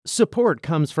Support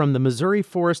comes from the Missouri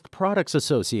Forest Products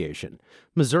Association.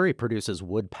 Missouri produces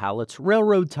wood pallets,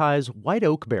 railroad ties, white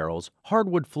oak barrels,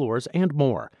 hardwood floors, and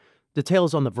more.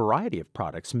 Details on the variety of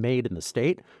products made in the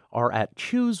state are at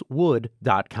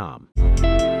choosewood.com.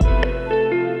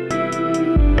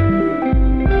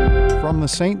 From the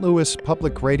St. Louis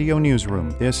Public Radio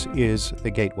Newsroom, this is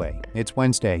The Gateway. It's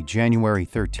Wednesday, January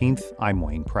 13th. I'm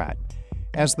Wayne Pratt.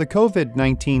 As the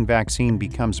COVID-19 vaccine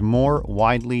becomes more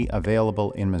widely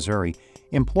available in Missouri,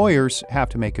 employers have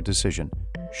to make a decision.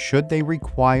 Should they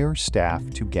require staff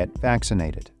to get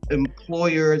vaccinated?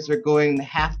 Employers are going to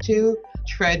have to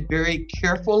tread very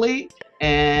carefully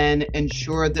and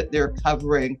ensure that they're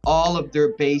covering all of their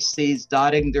bases,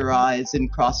 dotting their I's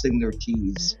and crossing their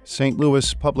T's. St.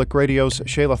 Louis Public Radio's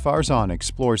Shayla Farzan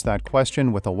explores that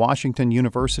question with a Washington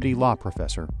University law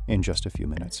professor in just a few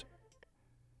minutes.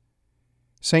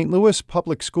 St. Louis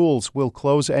Public Schools will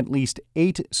close at least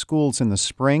 8 schools in the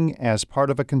spring as part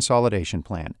of a consolidation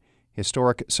plan.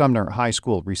 Historic Sumner High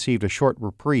School received a short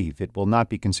reprieve. It will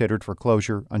not be considered for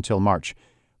closure until March.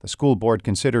 The school board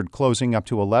considered closing up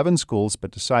to 11 schools but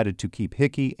decided to keep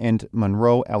Hickey and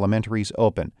Monroe Elementaries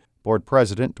open. Board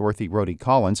President Dorothy Rohde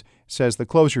Collins says the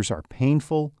closures are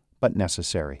painful but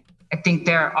necessary. I think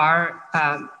there are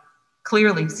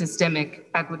clearly systemic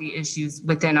equity issues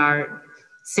within our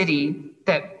city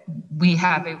that we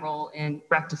have a role in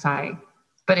rectifying.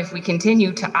 But if we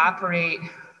continue to operate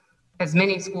as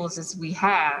many schools as we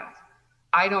have,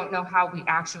 I don't know how we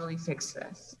actually fix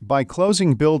this. By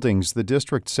closing buildings, the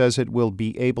district says it will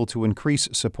be able to increase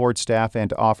support staff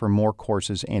and offer more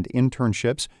courses and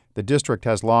internships. The district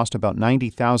has lost about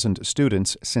 90,000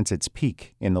 students since its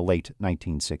peak in the late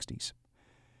 1960s.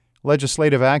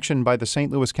 Legislative action by the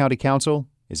St. Louis County Council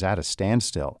is at a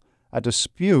standstill. A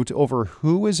dispute over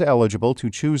who is eligible to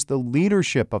choose the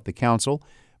leadership of the council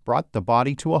brought the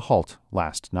body to a halt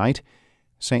last night.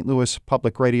 St. Louis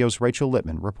Public Radio's Rachel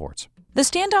Littman reports. The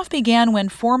standoff began when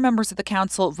 4 members of the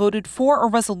council voted for a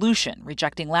resolution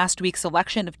rejecting last week's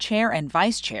election of chair and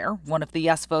vice chair. One of the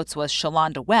yes votes was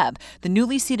Shalonda Webb, the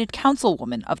newly seated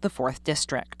councilwoman of the 4th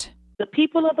District. The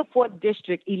people of the 4th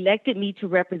District elected me to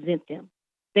represent them.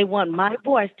 They want my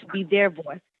voice to be their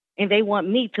voice, and they want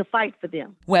me to fight for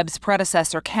them. Webb's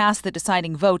predecessor cast the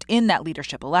deciding vote in that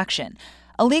leadership election.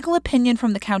 A legal opinion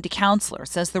from the county councilor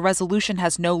says the resolution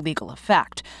has no legal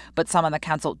effect, but some on the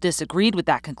council disagreed with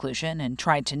that conclusion and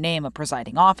tried to name a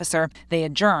presiding officer. They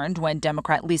adjourned when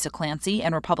Democrat Lisa Clancy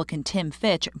and Republican Tim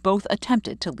Fitch both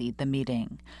attempted to lead the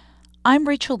meeting. I'm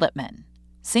Rachel Littman,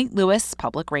 St. Louis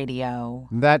Public Radio.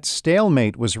 That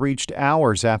stalemate was reached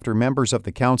hours after members of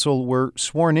the council were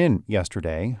sworn in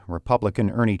yesterday.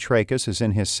 Republican Ernie Tracus is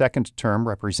in his 2nd term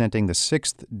representing the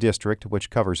 6th District,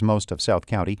 which covers most of South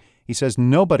County. He says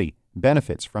nobody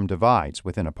benefits from divides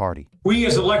within a party. We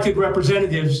as elected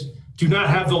representatives do not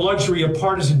have the luxury of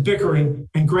partisan bickering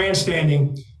and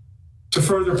grandstanding to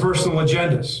further personal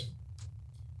agendas.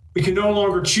 We can no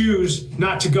longer choose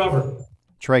not to govern.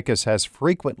 Tracus has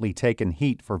frequently taken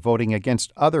heat for voting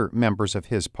against other members of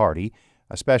his party,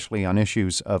 especially on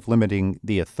issues of limiting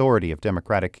the authority of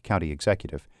Democratic County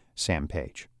Executive Sam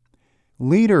Page.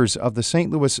 Leaders of the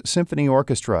St. Louis Symphony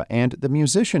Orchestra and the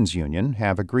Musicians Union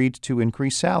have agreed to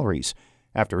increase salaries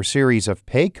after a series of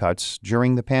pay cuts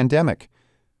during the pandemic.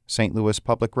 St. Louis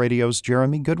Public Radio's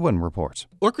Jeremy Goodwin reports.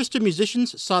 Orchestra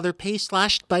musicians saw their pay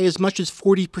slashed by as much as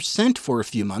 40% for a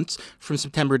few months from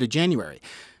September to January.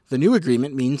 The new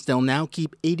agreement means they'll now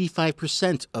keep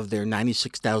 85% of their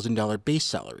 $96,000 base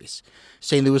salaries.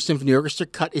 St. Louis Symphony Orchestra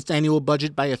cut its annual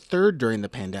budget by a third during the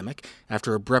pandemic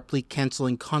after abruptly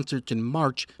canceling concerts in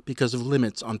March because of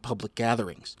limits on public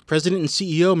gatherings. President and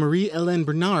CEO Marie-Hélène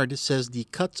Bernard says the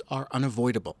cuts are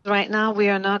unavoidable. Right now, we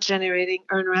are not generating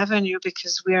earned revenue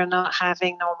because we are not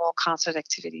having normal concert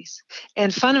activities.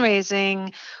 And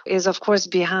fundraising is, of course,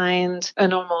 behind a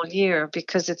normal year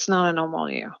because it's not a normal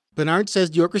year. Bernard says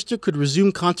the orchestra could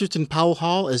resume concerts in Powell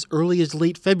Hall as early as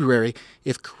late February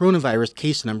if coronavirus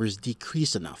case numbers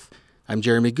decrease enough. I'm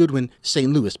Jeremy Goodwin,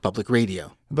 St. Louis Public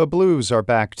Radio. The Blues are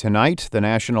back tonight. The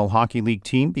National Hockey League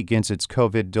team begins its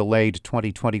COVID-delayed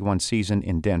 2021 season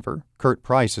in Denver. Kurt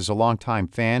Price is a longtime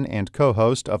fan and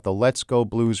co-host of the Let's Go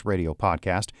Blues radio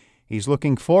podcast. He's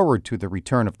looking forward to the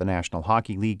return of the National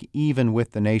Hockey League, even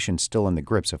with the nation still in the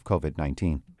grips of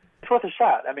COVID-19. It's worth a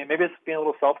shot. I mean, maybe it's being a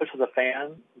little selfish as a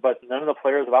fan, but none of the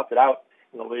players have opted out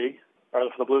in the league, or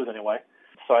for the Blues anyway.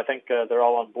 So I think they're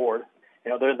all on board. You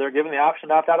know, they're given the option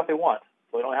to opt out if they want,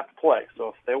 so they don't have to play. So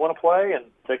if they want to play and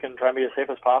they can try and be as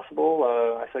safe as possible,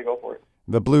 I say go for it.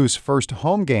 The Blues' first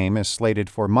home game is slated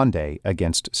for Monday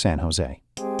against San Jose.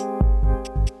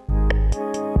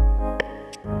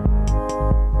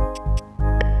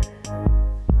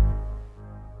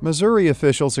 Missouri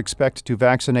officials expect to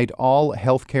vaccinate all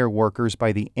healthcare workers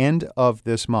by the end of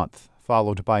this month,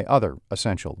 followed by other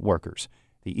essential workers.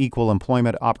 The Equal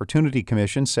Employment Opportunity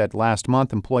Commission said last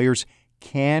month employers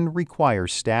can require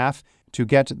staff to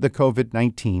get the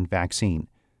COVID-19 vaccine.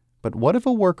 But what if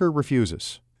a worker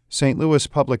refuses? St. Louis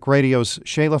Public Radio's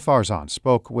Shayla Farzan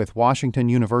spoke with Washington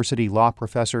University law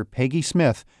professor Peggy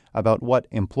Smith about what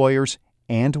employers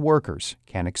and workers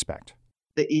can expect.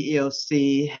 The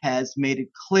EEOC has made it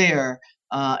clear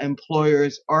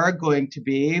employers are going to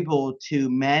be able to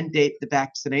mandate the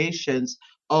vaccinations,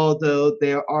 although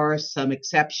there are some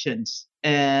exceptions.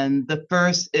 And the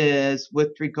first is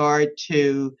with regard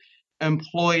to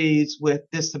employees with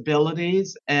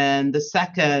disabilities, and the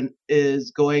second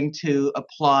is going to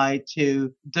apply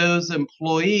to those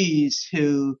employees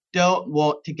who don't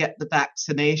want to get the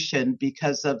vaccination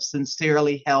because of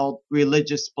sincerely held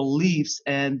religious beliefs,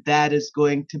 and that is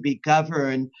going to be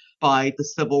governed by the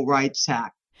Civil Rights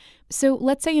Act. So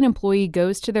let's say an employee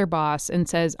goes to their boss and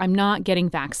says, I'm not getting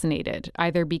vaccinated,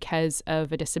 either because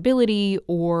of a disability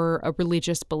or a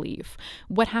religious belief.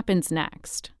 What happens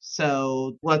next?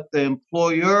 So what the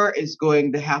employer is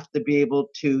going to have to be able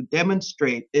to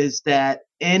demonstrate is that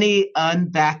any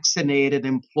unvaccinated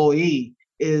employee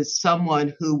is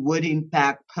someone who would in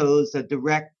fact pose a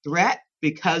direct threat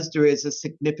because there is a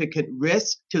significant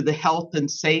risk to the health and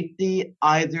safety,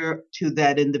 either to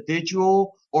that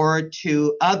individual or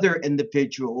to other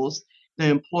individuals. The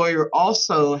employer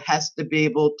also has to be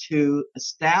able to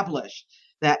establish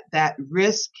that that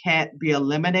risk can't be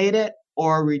eliminated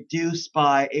or reduced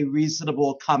by a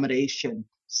reasonable accommodation.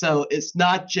 So it's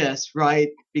not just, right,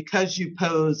 because you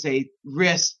pose a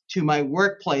risk to my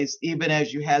workplace, even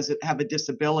as you have a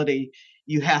disability,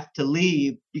 you have to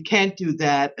leave. You can't do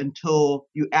that until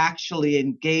you actually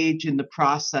engage in the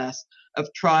process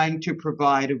of trying to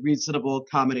provide a reasonable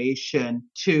accommodation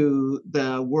to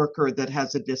the worker that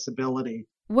has a disability.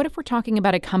 What if we're talking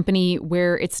about a company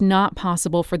where it's not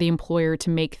possible for the employer to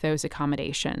make those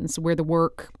accommodations, where the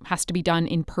work has to be done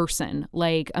in person,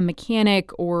 like a mechanic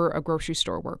or a grocery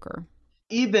store worker?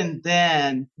 Even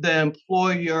then, the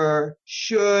employer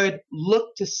should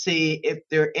look to see if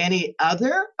there are any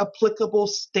other applicable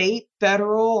state,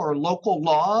 federal, or local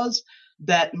laws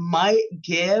that might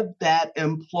give that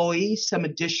employee some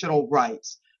additional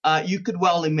rights. You could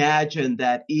well imagine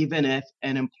that even if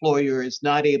an employer is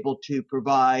not able to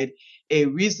provide a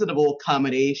reasonable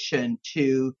accommodation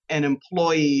to an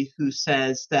employee who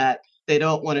says that they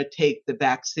don't want to take the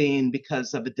vaccine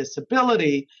because of a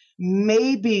disability,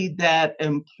 maybe that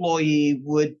employee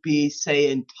would be,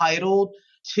 say, entitled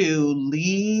to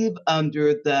leave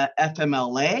under the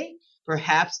FMLA.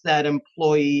 Perhaps that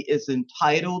employee is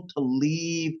entitled to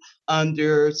leave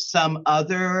under some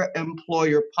other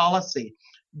employer policy.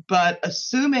 But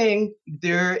assuming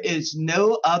there is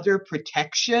no other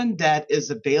protection that is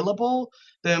available,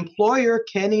 the employer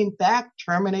can in fact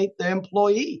terminate the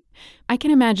employee. I can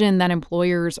imagine that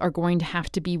employers are going to have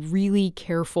to be really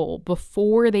careful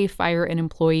before they fire an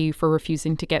employee for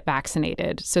refusing to get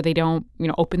vaccinated so they don't,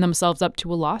 open themselves up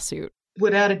to a lawsuit.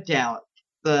 Without a doubt,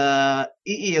 the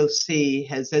EEOC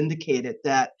has indicated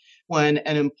that when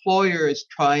an employer is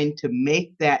trying to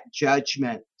make that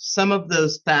judgment, some of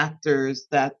those factors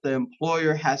that the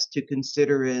employer has to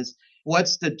consider is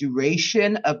what's the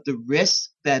duration of the risk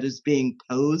that is being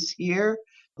posed here?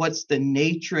 What's the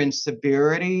nature and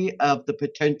severity of the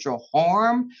potential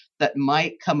harm that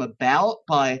might come about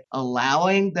by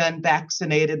allowing the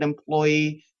unvaccinated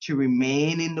employee to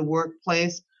remain in the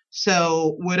workplace?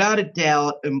 So without a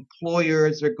doubt,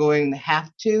 employers are going to have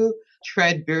to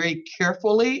tread very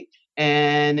carefully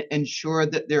and ensure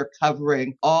that they're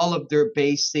covering all of their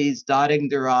bases, dotting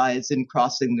their I's and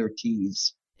crossing their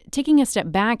T's. Taking a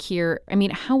step back here,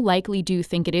 how likely do you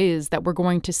think it is that we're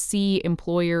going to see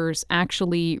employers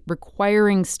actually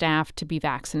requiring staff to be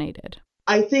vaccinated?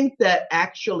 I think that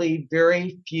actually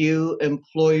very few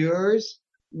employers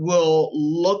will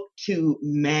look to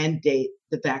mandate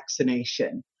the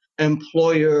vaccination.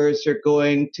 Employers are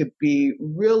going to be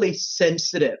really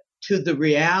sensitive to the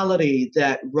reality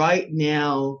that right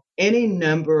now, any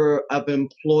number of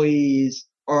employees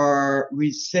are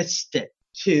resistant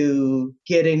to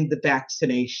getting the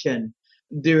vaccination.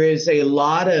 There is a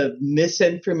lot of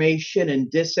misinformation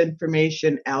and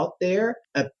disinformation out there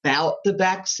about the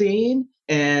vaccine,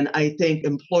 and I think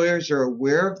employers are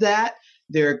aware of that.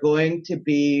 They're going to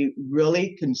be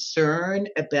really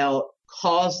concerned about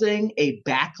causing a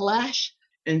backlash.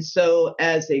 And so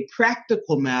as a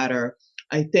practical matter,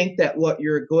 I think that what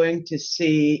you're going to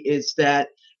see is that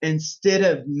instead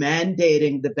of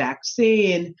mandating the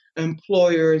vaccine,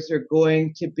 employers are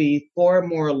going to be far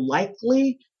more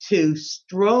likely to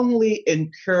strongly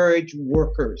encourage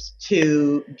workers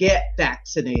to get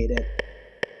vaccinated.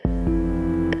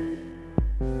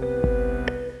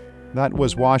 That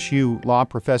was WashU law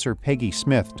professor Peggy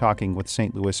Smith talking with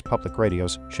St. Louis Public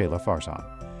Radio's Shayla Farzan.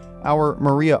 Our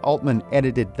Maria Altman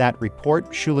edited that report.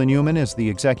 Shula Newman is the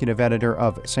executive editor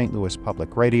of St. Louis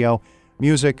Public Radio.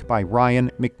 Music by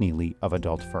Ryan McNeely of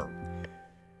Adult Fur.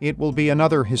 It will be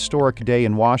another historic day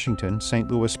in Washington.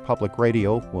 St. Louis Public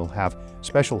Radio will have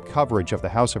special coverage of the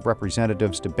House of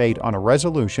Representatives debate on a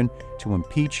resolution to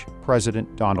impeach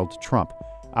President Donald Trump.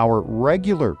 Our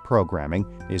regular programming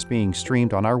is being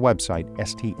streamed on our website,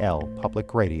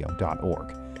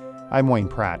 stlpublicradio.org. I'm Wayne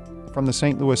Pratt. From the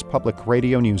St. Louis Public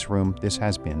Radio Newsroom, this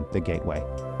has been The Gateway.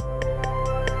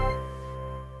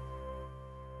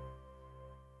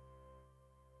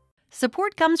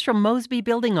 Support comes from Mosby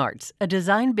Building Arts, a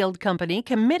design-build company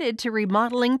committed to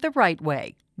remodeling the right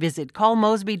way. Visit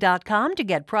callmosby.com to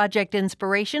get project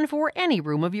inspiration for any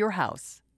room of your house.